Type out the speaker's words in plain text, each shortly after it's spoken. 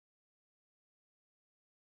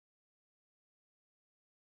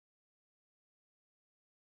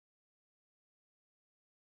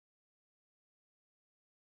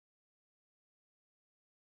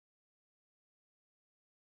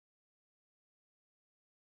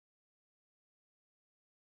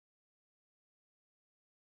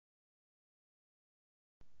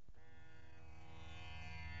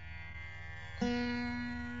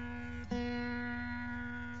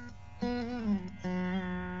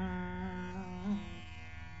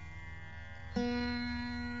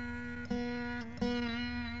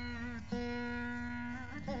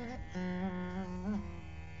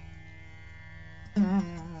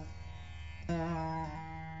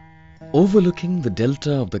overlooking the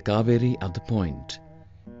delta of the Kaveri at the point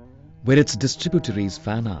where its distributaries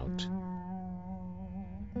fan out.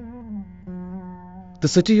 The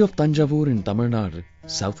city of Thanjavur in Tamil Nadu,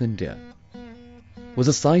 South India, was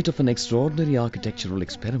the site of an extraordinary architectural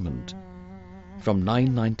experiment from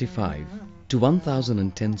 995 to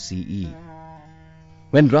 1010 CE,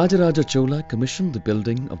 when Rajaraja Chola commissioned the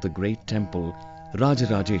building of the great temple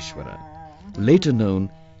Rajarajeshvara, later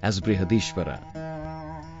known as Brihadisvara.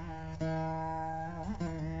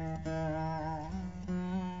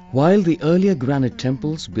 While the earlier granite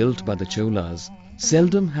temples built by the Cholas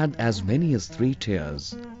seldom had as many as 3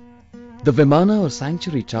 tiers, the Vimana or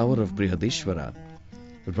sanctuary tower of Brihadisvara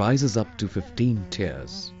rises up to 15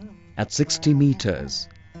 tiers. At 60 meters,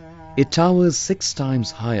 it towers 6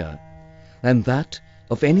 times higher than that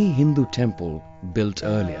of any Hindu temple built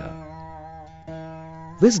earlier.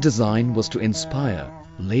 This design was to inspire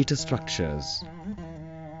later structures.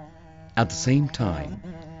 At the same time,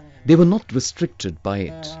 they were not restricted by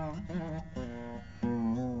it.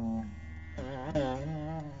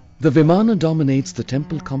 The Vimana dominates the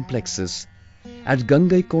temple complexes at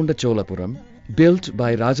Gangaikondacholapuram, built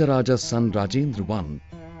by Rajaraja's son Rajendra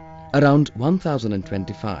I around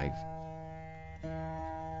 1025,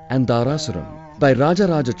 and Dharasuram by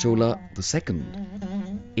Rajaraja Chola II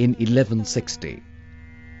in 1160.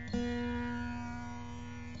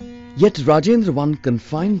 Yet Rajendra I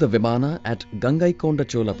confined the Vimana at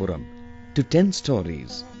Gangaikondacholapuram to 10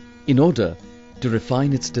 stories in order to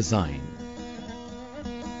refine its design.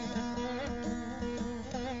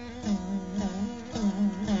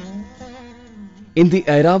 In the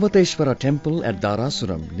Airavateshwara temple at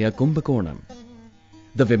Dharasuram near Kumbhakonam,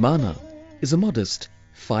 the Vimana is a modest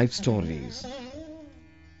 5 stories.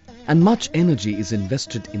 And much energy is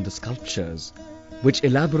invested in the sculptures, which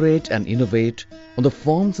elaborate and innovate on the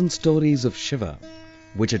forms and stories of Shiva,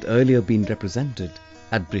 which had earlier been represented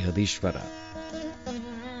at Brihadisvara.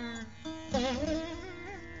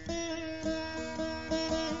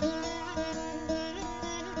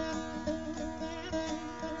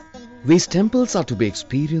 These temples are to be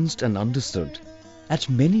experienced and understood at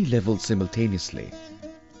many levels simultaneously.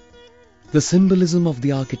 The symbolism of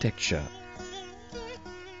the architecture,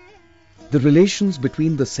 the relations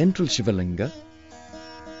between the central Shivalinga,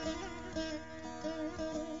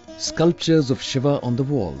 sculptures of Shiva on the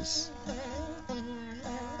walls,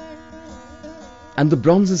 and the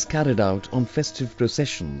bronzes carried out on festive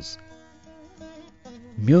processions,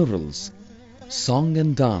 murals, song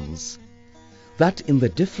and dance, that in their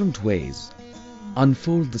different ways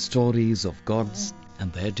unfold the stories of gods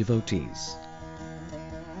and their devotees.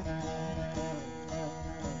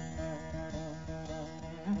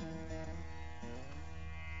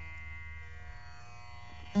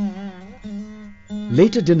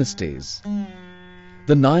 Later dynasties,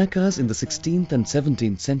 the Nayakas in the 16th and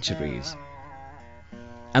 17th centuries,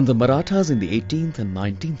 and the Marathas in the 18th and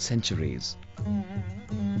 19th centuries,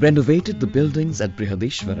 renovated the buildings at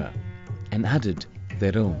Brihadisvara and added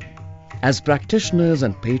their own. As practitioners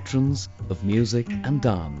and patrons of music and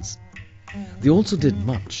dance, they also did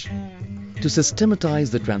much to systematize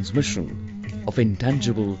the transmission of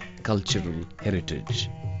intangible cultural heritage.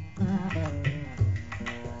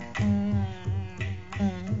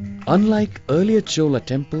 Unlike earlier Chola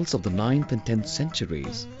temples of the 9th and 10th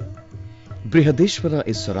centuries, Brihadisvara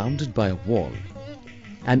is surrounded by a wall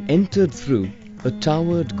and entered through a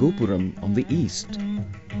towered gopuram on the east,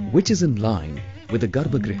 which is in line with the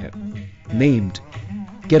Garbhagriha, named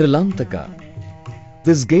Keralantaka.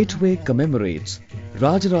 This gateway commemorates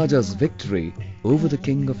Rajaraja's victory over the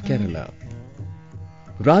king of Kerala.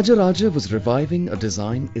 Rajaraja was reviving a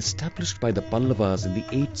design established by the Pallavas in the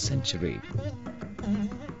 8th century.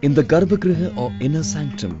 In the Garbhagriha or inner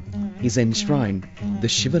sanctum is enshrined the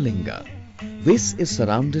Shivalinga. This is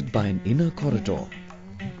surrounded by an inner corridor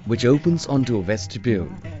which opens onto a vestibule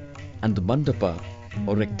and the mandapa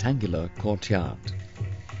or rectangular courtyard.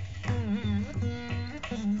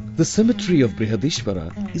 The symmetry of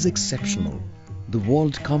Brihadisvara is exceptional. The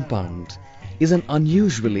walled compound is an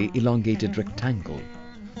unusually elongated rectangle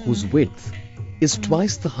whose width is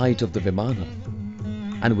twice the height of the Vimana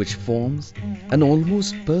and which forms an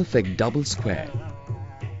almost perfect double square,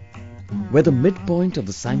 where the midpoint of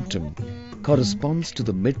the sanctum corresponds to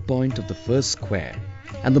the midpoint of the first square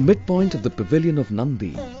and the midpoint of the pavilion of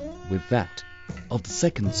Nandi with that of the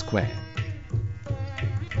second square.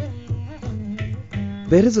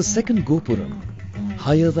 There is a second gopuram,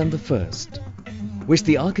 higher than the first, which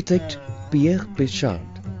the architect Pierre Pichard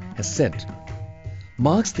has said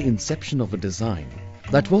marks the inception of a design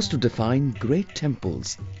that was to define great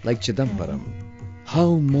temples like Chidambaram.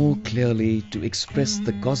 How more clearly to express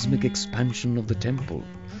the cosmic expansion of the temple,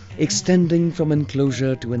 extending from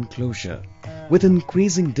enclosure to enclosure, with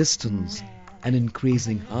increasing distance and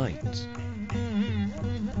increasing height.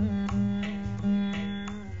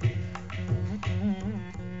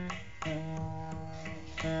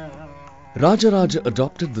 Rajaraja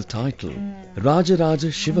adopted the title Rajaraja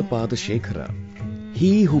Shivapada Shekhara,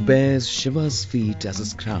 he who bears Shiva's feet as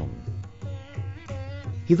his crown.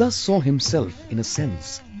 He thus saw himself, in a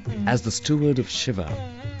sense, as the steward of Shiva,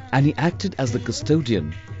 and he acted as the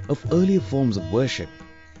custodian of earlier forms of worship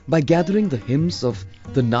by gathering the hymns of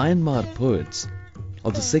the Nayanmar poets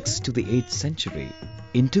of the 6th to the 8th century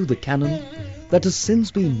into the canon that has since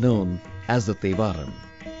been known as the Thevaram.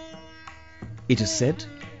 It is said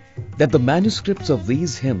that the manuscripts of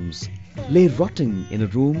these hymns lay rotting in a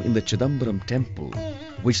room in the Chidambaram temple,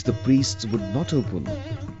 which the priests would not open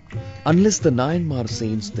unless the Nayanmar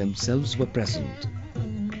saints themselves were present.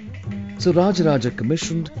 So Rajaraja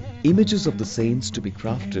commissioned images of the saints to be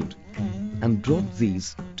crafted and brought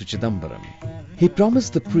these to Chidambaram. He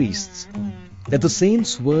promised the priests that the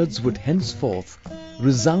saints' words would henceforth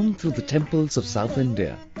resound through the temples of South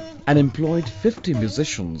India, and employed 50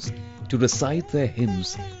 musicians to recite their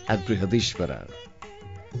hymns at Brihadisvara.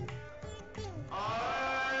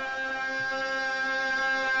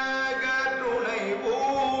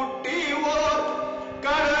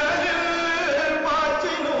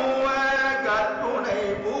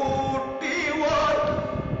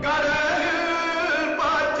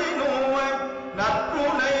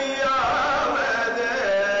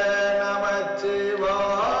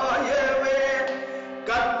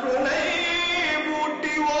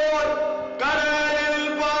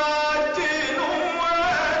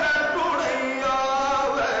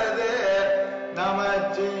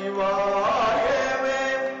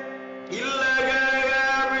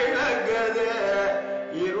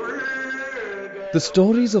 The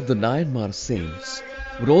stories of the Nayanmar saints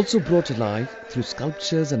were also brought alive through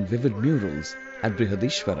sculptures and vivid murals at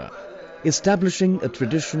Brihadisvara, establishing a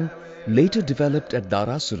tradition later developed at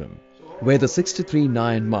Dharasuram, where the 63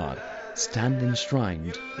 Nayanmar stand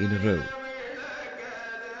enshrined in a row.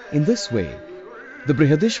 In this way, the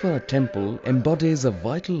Brihadisvara temple embodies a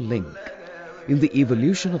vital link in the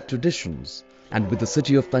evolution of traditions, and with the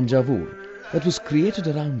city of Thanjavur that was created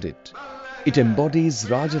around it. It embodies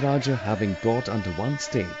Rajaraja having brought under one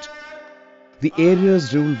state the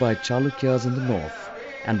areas ruled by Chalukyas in the north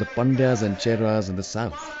and the Pandyas and Cheras in the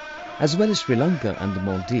south, as well as Sri Lanka and the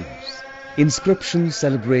Maldives. Inscriptions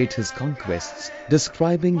celebrate his conquests,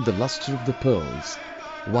 describing the luster of the pearls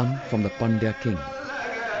won from the Pandya king.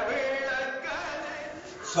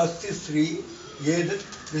 Sasti Sri Yedat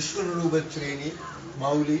Vishwanurubatreni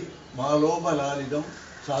Mauli Malobalalidam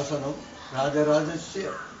Sasanam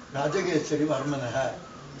Rajarajasya Rajesvara Varmanaha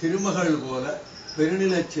Thirumagal Gola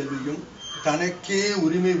Perinila Chelviyum Tanake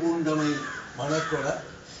Urime Bundamai Manakola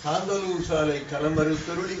Kandalur Sale Kalamaru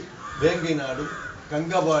Thuruli Benginadu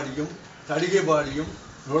Gangabadium Tadigabadium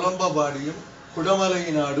Rolamba Badium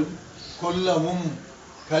Kudamalayinadum Kollamum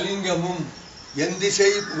Kalingamum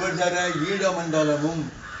Yendisai Puvadara Yida Mandalamum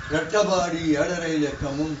Rattabadi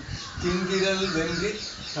Yadarailakamun Tindiral Vendi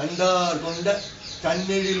Tandar Konda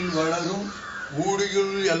Tannidil Valarum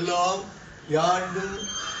Woodiyul Yallam Yandum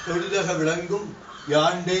Todidaha Vilangum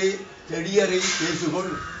Yande Tediyare Kesugol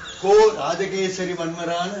Ko Rajakesari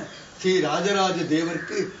Manmarana Sri Rajaraja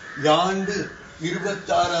Devarku Yandu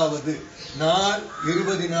Irubattaravathu Naal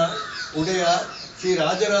Irubadinal Udayar Sri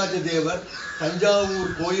Rajaraja Devar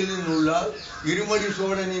Thanjavur Koyilin Ullal Irumadi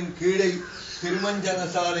Sodanin Kidai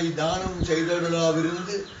Thirumanjanasalai Danam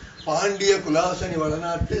Seidadalavirundu Pandya Kulasani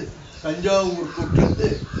Valanattu Thanjavur Kuttattu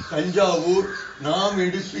Thanjavur Nam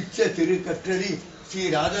Eduppicha Thirukattali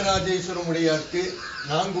Sri Rajarajeshwaramudiyarku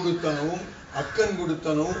Nam Kuduthanavum Akkan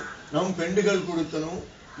Kuduthanavum Nam Pendigal Kuduthanavum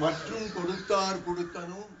Matrum Koduttar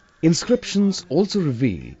Kuduthanavum. Inscriptions also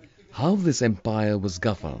reveal how this empire was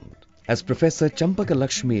governed. As Professor Champaka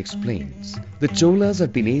Lakshmi explains, the Cholas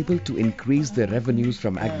had been able to increase their revenues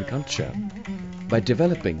from agriculture by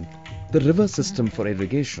developing the river system for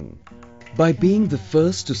irrigation, by being the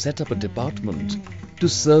first to set up a department to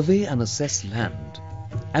survey and assess land,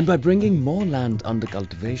 and by bringing more land under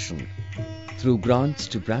cultivation through grants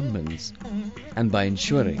to Brahmins, and by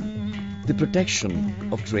ensuring the protection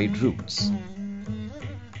of trade routes.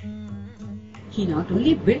 He not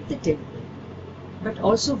only built the temple, but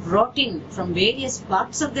also brought in from various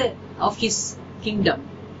parts of his kingdom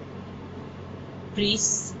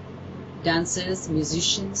priests, dancers,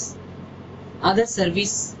 musicians, other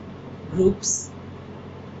service groups,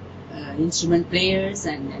 instrument players,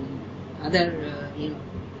 and other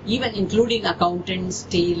even including accountants,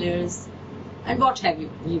 tailors, and what have you,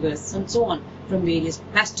 weavers, and so on, from various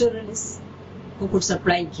pastoralists who could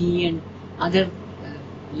supply ghee and other,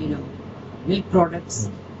 milk products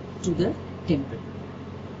to the temple.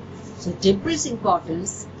 So, temple's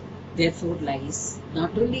importance, therefore, lies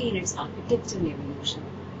not only in its architectural evolution,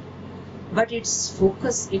 but its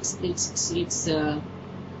focus, its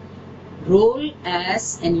role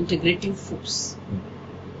as an integrative force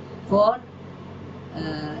for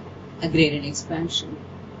agrarian expansion.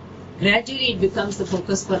 Gradually, it becomes the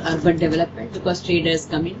focus for urban development because traders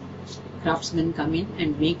come in, craftsmen come in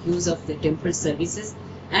and make use of the temple services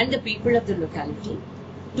and the people of the locality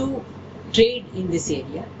to trade in this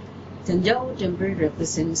area. Thanjavur temple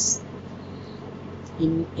represents,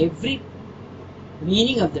 in every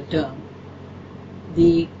meaning of the term,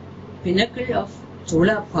 the pinnacle of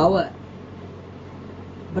Chola power,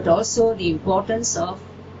 but also the importance of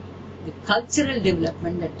the cultural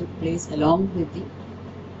development that took place along with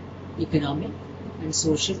the economic and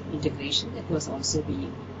social integration that was also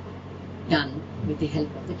being done with the help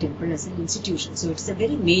of the temple as an institution. So it's a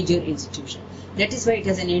very major institution. That is why it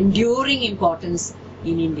has an enduring importance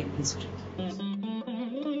in Indian history.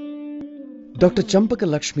 Dr. Champaka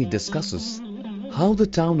Lakshmi discusses how the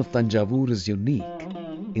town of Thanjavur is unique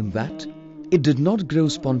in that it did not grow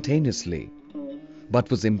spontaneously but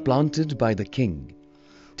was implanted by the king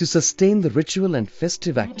to sustain the ritual and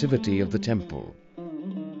festive activity of the temple.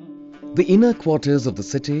 The inner quarters of the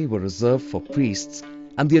city were reserved for priests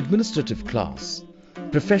and the administrative class.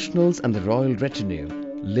 Professionals and the royal retinue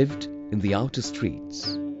lived in the outer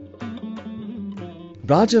streets.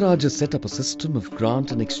 Rajaraja set up a system of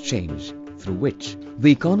grant and exchange through which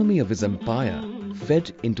the economy of his empire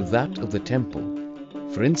fed into that of the temple.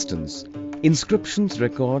 For instance, inscriptions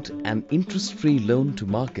record an interest-free loan to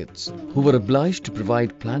markets who were obliged to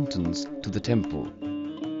provide plantains to the temple.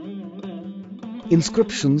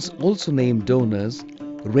 Inscriptions also name donors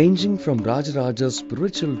ranging from Rajaraja's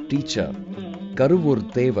spiritual teacher, Karuvur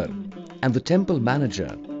and the temple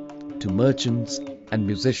manager to merchants and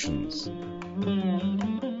musicians.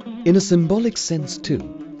 In a symbolic sense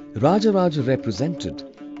too, Rajaraja represented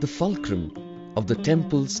the fulcrum of the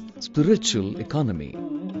temple's spiritual economy.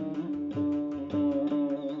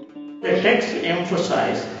 The text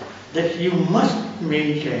emphasizes that you must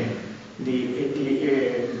maintain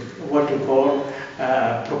the what you call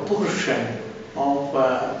proportion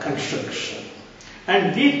of construction,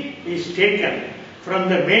 and this is taken from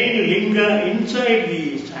the main linga inside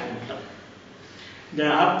the sanctum. The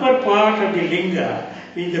upper part of the linga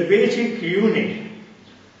is the basic unit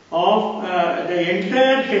of the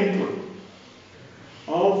entire temple,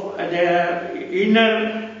 of the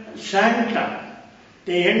inner sanctum,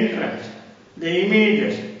 the entrance, the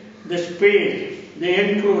images, the space,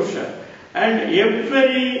 the enclosure, and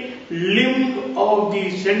every limb of the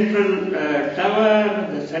central tower,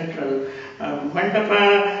 the central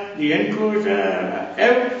mandapa, the enclosure,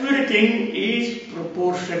 everything is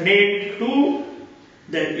proportionate to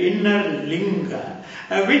the inner linga,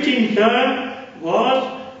 which in turn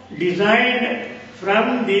was designed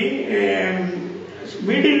from the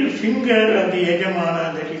middle finger of the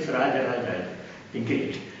Yajamana, that is Rajaraja the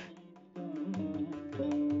Great.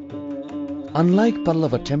 Unlike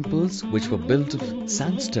Pallava temples which were built of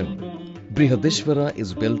sandstone, Brihadisvara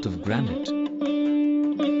is built of granite.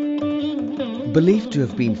 Believed to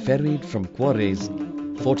have been ferried from quarries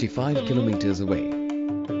 45 kilometers away.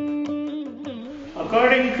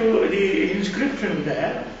 According to the inscription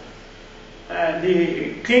there,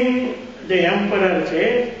 the king, the emperor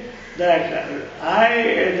says that I,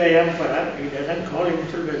 the emperor, he doesn't call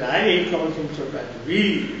himself as I, he calls himself as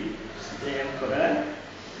we, the emperor,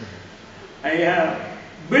 I have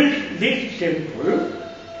built this temple,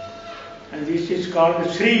 and this is called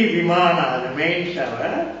Sri Vimana, the main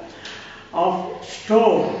tower, of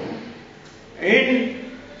stone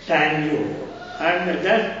in Thanjavur, and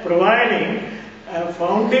thus providing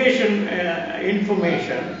foundation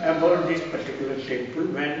information about this particular temple,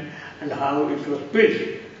 when and how it was built.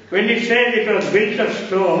 When it says it was built of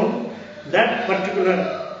stone, that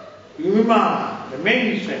particular Vimana, the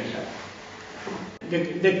main center,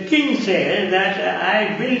 the king said that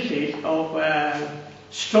I built it of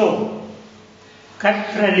stone.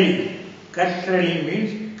 Katrali. Katrali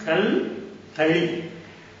means kal tali.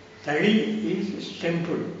 Tali is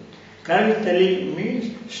temple. Kal tali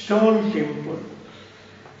means stone temple.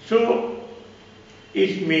 So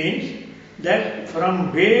it means that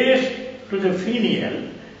from base to the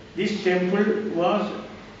finial, this temple was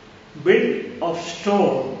built of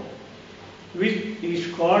stone, which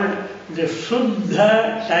is called the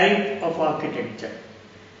Suddha type of architecture.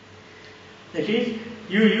 That is,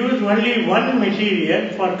 you use only one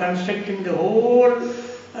material for constructing the whole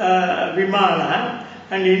Vimana,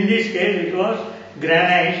 and in this case it was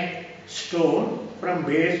granite stone from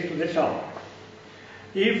base to the top.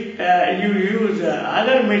 If you use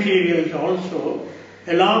other materials also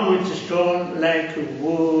along with stone like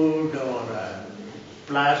wood or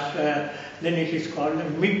plaster, then it is called a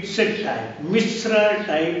mixed type, Misra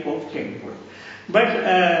type of temple. But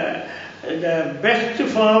the best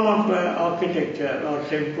form of architecture or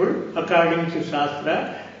temple, according to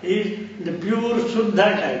Shastra, is the pure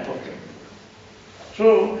Suddha type of temple.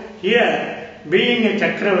 So here, being a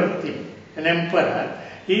Chakravarti, an emperor,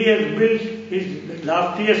 he has built his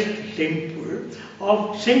loftiest temple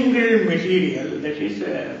of single material, that is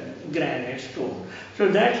granite stone. So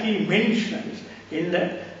that he mentions in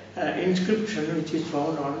the inscription which is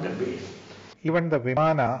found on the base. Even the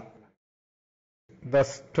Vimana, the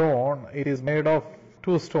stone, it is made of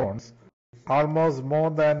two stones, almost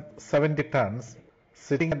more than 70 tons,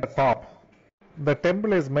 sitting at the top. The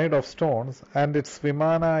temple is made of stones and its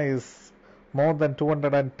Vimana is more than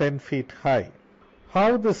 210 feet high.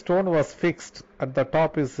 How the stone was fixed at the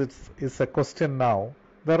top is a question now.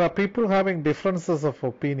 There are people having differences of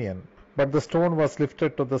opinion, but the stone was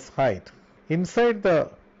lifted to this height. Inside the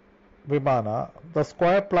Vimana, the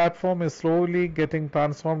square platform is slowly getting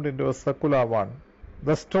transformed into a circular one.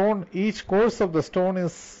 The stone, each course of the stone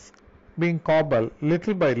is being cobbled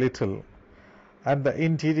little by little, and the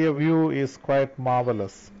interior view is quite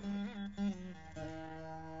marvelous.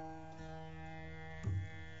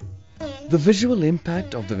 The visual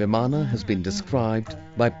impact of the Vimana has been described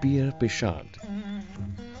by Pierre Pichard.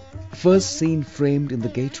 First seen framed in the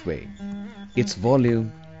gateway, its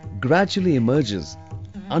volume gradually emerges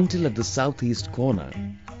until at the southeast corner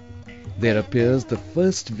there appears the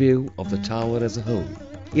first view of the tower as a whole,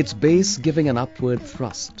 its base giving an upward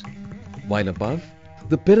thrust, while above,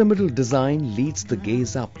 the pyramidal design leads the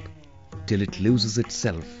gaze up till it loses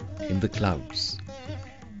itself in the clouds.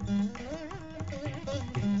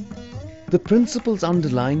 The principles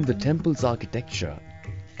underlying the temple's architecture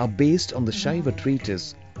are based on the Saiva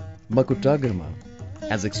treatise Makutagarma,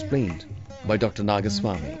 as explained by Dr.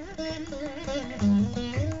 Nagaswamy.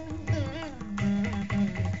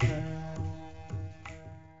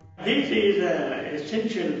 This is an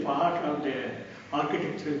essential part of the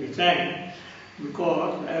architectural design,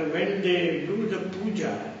 because when they do the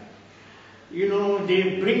puja,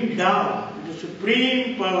 they bring down the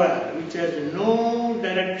supreme power which has no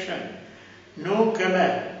direction, no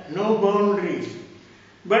color, no boundaries.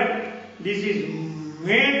 But this is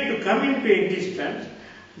made to come into existence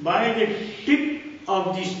by the tip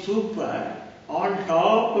of the stupa on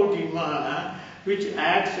top of the Vimana, which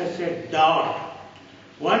acts as a dot.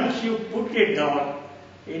 Once you put a dot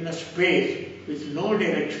in a space with no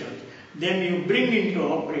directions, then you bring into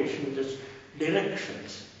operation these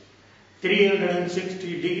directions.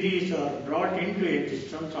 360 degrees are brought into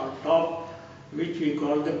existence on top, which we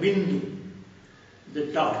call the bindu, the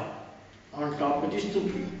dot on top of the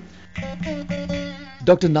stupa.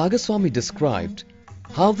 Dr. Nagaswamy described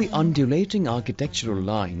how the undulating architectural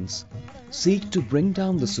lines seek to bring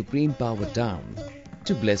down the supreme power down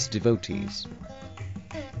to bless devotees.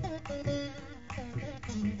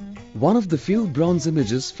 One of the few bronze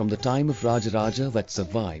images from the time of Rajaraja that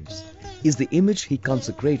survives is the image he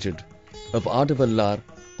consecrated of Adavallar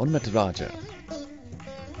on Nataraja.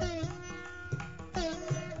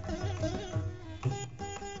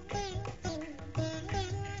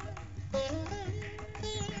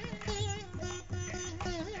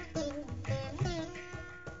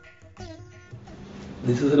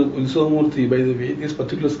 This is an Ulsavamurti, by the way, this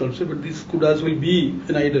particular sculpture, but this could as well be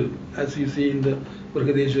an idol, as you see in the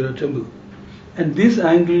Brihadisvara temple. And this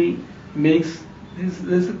angle makes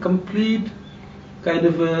there's a complete kind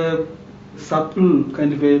of a subtle,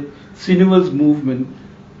 kind of a sinuous movement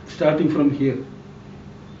starting from here.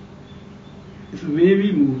 It's a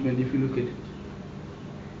wavy movement if you look at it.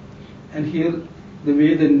 And here, the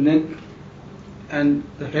way the neck and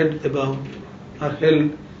the head above are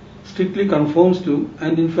held strictly conforms to,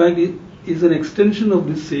 and in fact it is an extension of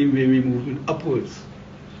this same wavy movement upwards.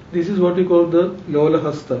 This is what we call the Lola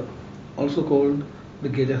Hasta, also called the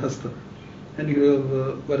Geja Hasta. And you have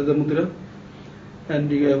Varada Mudra,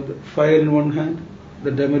 and you have the fire in one hand,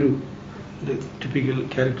 the Damaru, the typical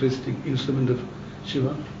characteristic instrument of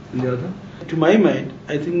Shiva, in the other. To my mind,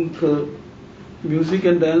 I think music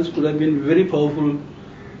and dance could have been very powerful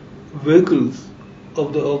vehicles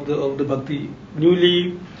of the bhakti,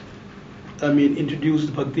 newly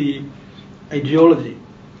introduced bhakti ideology.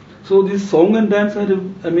 So this song and dance had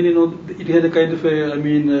it had a kind of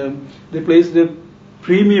a, they placed a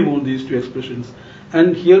premium on these two expressions.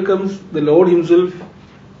 And here comes the Lord himself,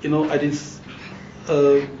 at his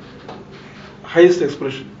highest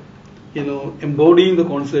expression, embodying the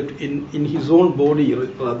concept in his own body,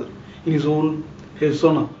 rather, in his own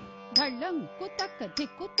persona.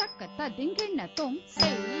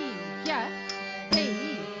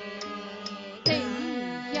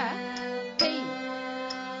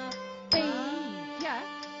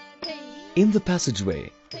 In the passageway,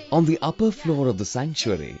 on the upper floor of the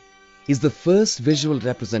sanctuary, is the first visual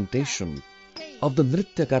representation of the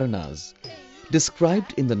Nritya Karanas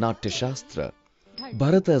described in the Natya Shastra,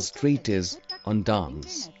 Bharata's treatise on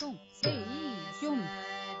dance.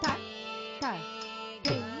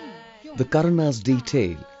 The Karanas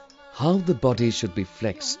detail how the body should be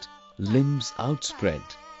flexed, limbs outspread,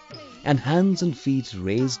 and hands and feet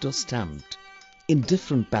raised or stamped in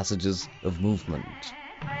different passages of movement.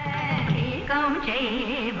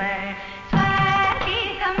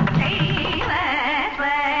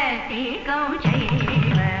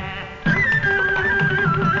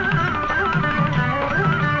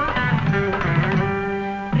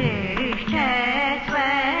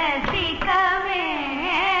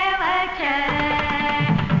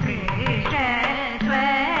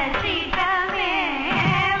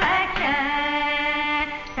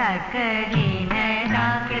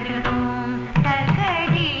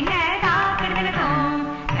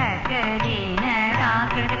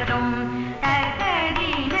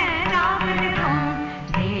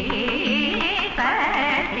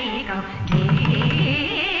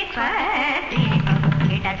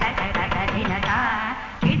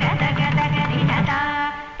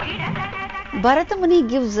 Bharata Muni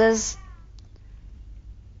gives us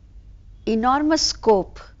enormous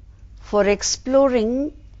scope for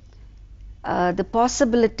exploring the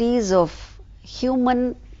possibilities of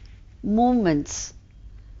human movements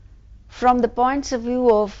from the points of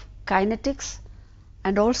view of kinetics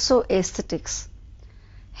and also aesthetics.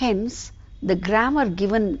 Hence, the grammar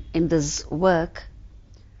given in this work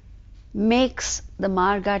makes the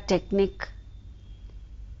Marga technique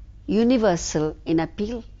universal in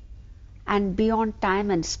appeal and beyond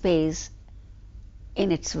time and space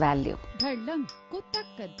in its value. The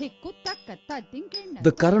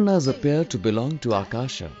Karanas appear to belong to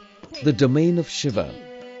Akasha, the domain of Shiva,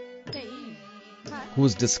 who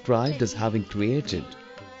is described as having created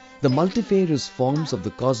the multifarious forms of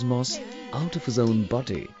the cosmos out of his own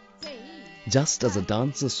body, just as a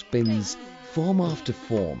dancer spins form after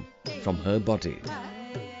form from her body.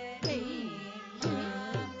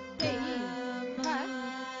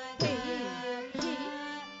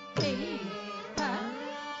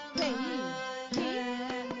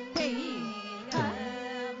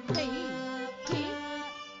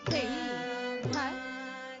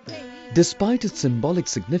 Despite its symbolic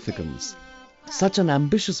significance, such an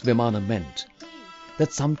ambitious Vimana meant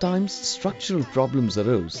that sometimes structural problems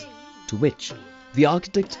arose to which the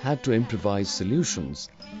architect had to improvise solutions,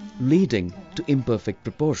 leading to imperfect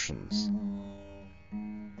proportions.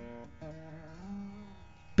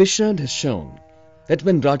 Pichard has shown that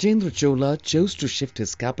when Rajendra Chola chose to shift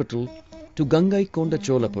his capital to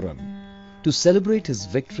Gangaikondacholapuram to celebrate his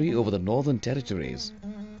victory over the northern territories,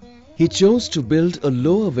 he chose to build a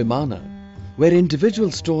lower Vimana where individual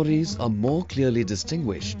stories are more clearly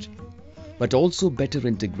distinguished, but also better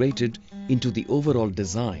integrated into the overall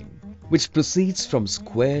design, which proceeds from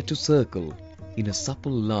square to circle in a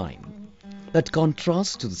supple line that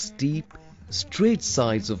contrasts to the steep, straight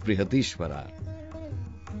sides of Brihadisvara.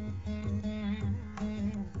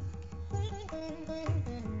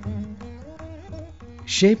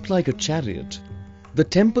 Shaped like a chariot, the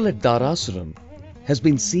temple at Dharasuram has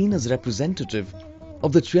been seen as representative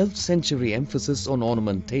of the 12th century emphasis on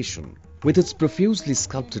ornamentation, with its profusely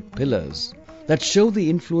sculpted pillars that show the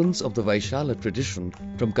influence of the Vaishala tradition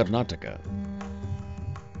from Karnataka.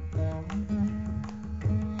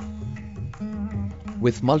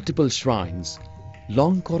 With multiple shrines,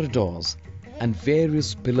 long corridors and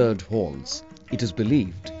various pillared halls, it is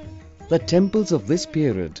believed that temples of this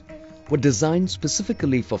period were designed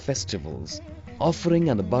specifically for festivals, offering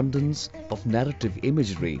an abundance of narrative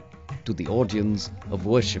imagery to the audience of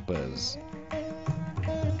worshippers.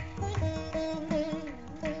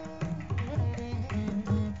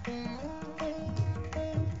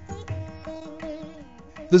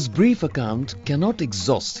 This brief account cannot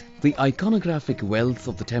exhaust the iconographic wealth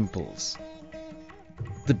of the temples,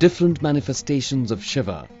 the different manifestations of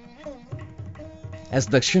Shiva as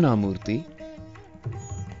Dakshinamurti,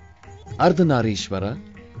 Ardhanarishvara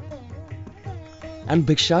and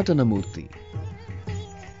Bhikshatanamurti.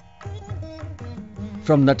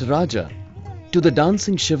 From Nataraja to the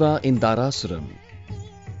dancing Shiva in Dharasuram,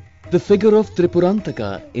 The figure of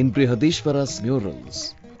Tripurantaka in Brihadisvara's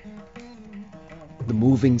murals. The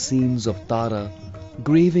moving scenes of Tara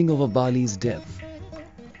grieving over Bali's death,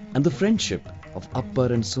 and the friendship of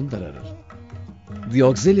Appar and Sundarar. The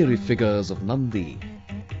auxiliary figures of Nandi,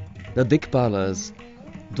 the Dikpalas,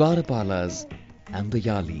 Dwarapalas and the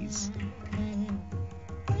Yalis.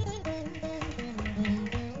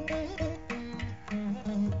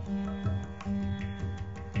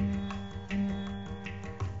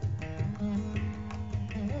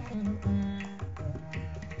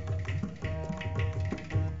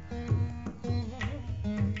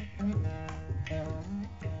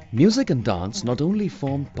 Music and dance not only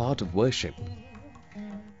formed part of worship,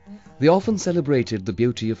 they often celebrated the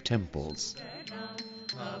beauty of temples.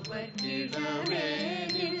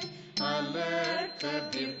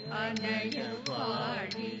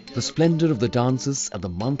 The splendor of the dances at the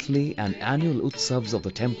monthly and annual utsavs of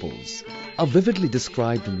the temples are vividly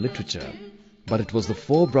described in literature, but it was the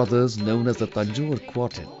four brothers known as the Thanjavur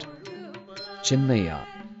quartet, Chennaya,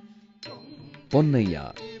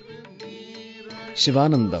 Ponnaya,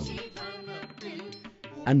 Shivanandam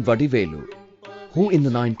and Vadivelu, who in the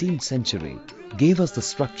 19th century gave us the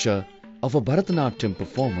structure of a Bharatanatyam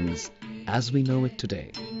performance as we know it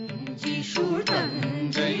today.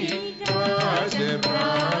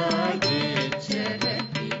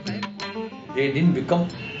 They didn't become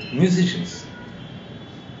musicians.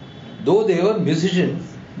 Though they were musicians,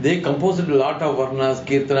 they composed a lot of varnas,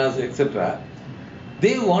 kirtanas, etc.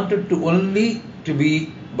 They wanted to only to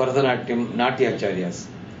be Bharatanatyam Natyacharyas.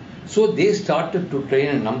 So they started to train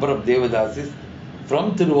a number of Devadasis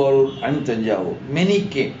from Tiruvarur and Thanjavur. Many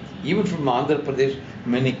came, even from Andhra Pradesh,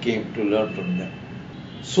 many came to learn from them.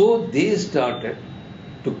 So they started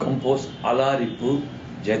to compose Alaripu,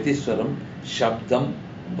 Jatiswaram, Shabdam,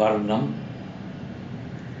 Varnam,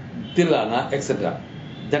 Tilana, etc.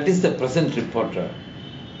 That is the present repertoire.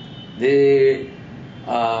 They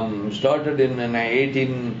started in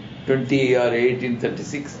 1820 or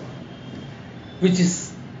 1836, which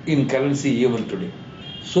is in currency even today.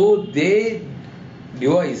 So they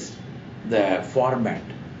devised the format.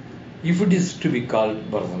 If it is to be called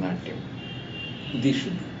Bharatanatyam, this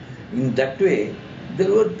should be. In that way, there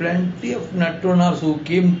were plenty of Natronars who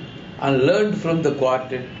came and learned from the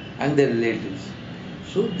quartet and their relatives.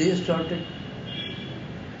 So they started.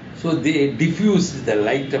 So they diffused the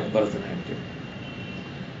light of Bharatanatyam.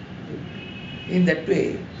 In that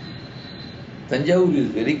way, Thanjavur is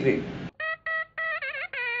very great.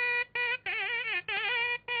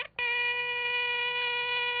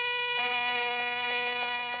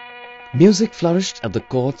 Music flourished at the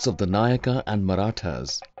courts of the Nayaka and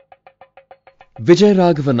Marathas. Vijay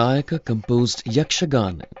Raghava Nayaka composed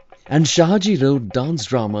Yakshagana and Shahaji wrote dance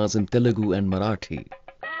dramas in Telugu and Marathi.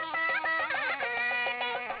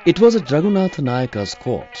 It was at Raghunatha Nayaka's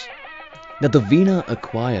court that the Veena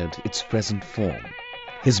acquired its present form.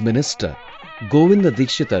 His minister, Govinda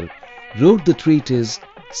Dikshitar, wrote the treatise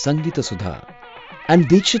Sangita Sudha, and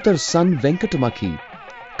Dikshitar's son Venkatamaki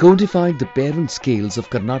codified the parent scales of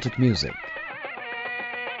Carnatic music.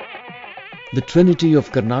 The trinity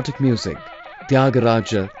of Carnatic music,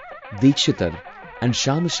 Tyagaraja, Dikshitar and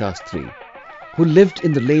Shama Shastri, who lived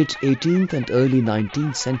in the late 18th and early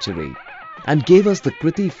 19th century and gave us the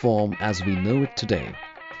Kriti form as we know it today,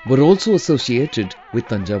 were also associated with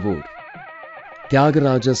Thanjavur.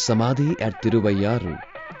 Tyagaraja's Samadhi at Tiruvayyaru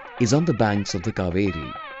is on the banks of the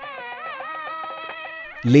Kaveri.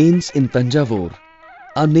 Lanes in Thanjavur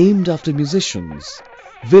are named after musicians.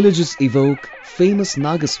 Villages evoke famous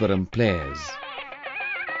Nagaswaram players.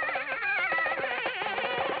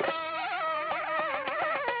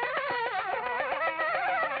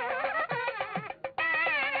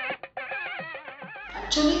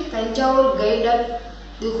 Actually, Thanjavur guided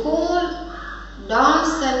the whole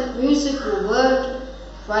dance and music world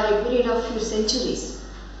for a period of few centuries.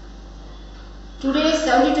 Today's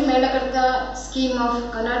 72 Melakarta scheme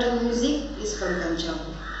of Carnatic music is from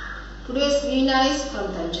Thanjavur. Today's Veena is from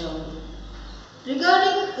Thanjavur.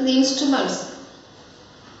 Regarding the instruments,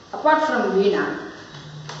 apart from Veena,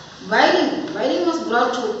 violin was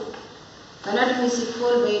brought to Carnatic music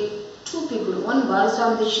world by two people, one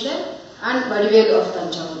Balaswami Dikshitar and Vadivelu of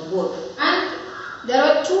Thanjavur, both. And there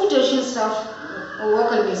are two traditions of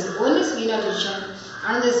vocal music. One is Veena tradition,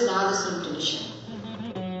 another is Nagaswaram tradition.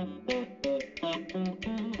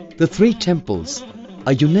 The three temples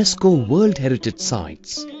are UNESCO World Heritage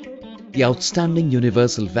Sites. The outstanding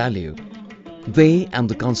universal value they and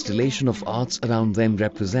the constellation of arts around them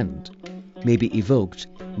represent may be evoked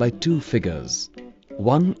by two figures.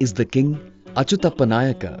 One is the king Achutappa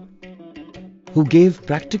Nayaka, who gave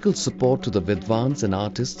practical support to the Vidwans and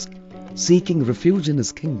artists seeking refuge in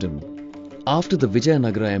his kingdom after the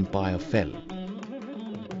Vijayanagara Empire fell,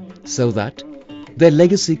 so that their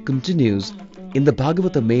legacy continues in the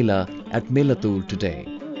Bhagavata Mela at Melathur today.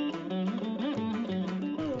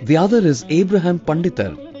 The other is Abraham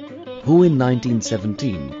Panditar, who in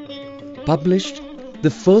 1917 published the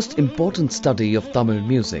first important study of Tamil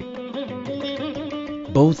music.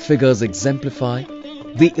 Both figures exemplify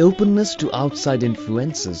the openness to outside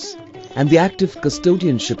influences and the active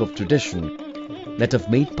custodianship of tradition that have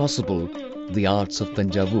made possible the arts of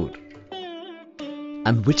Thanjavur.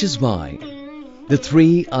 And which is why the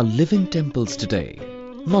three are living temples today,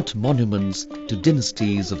 not monuments to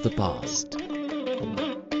dynasties of the past.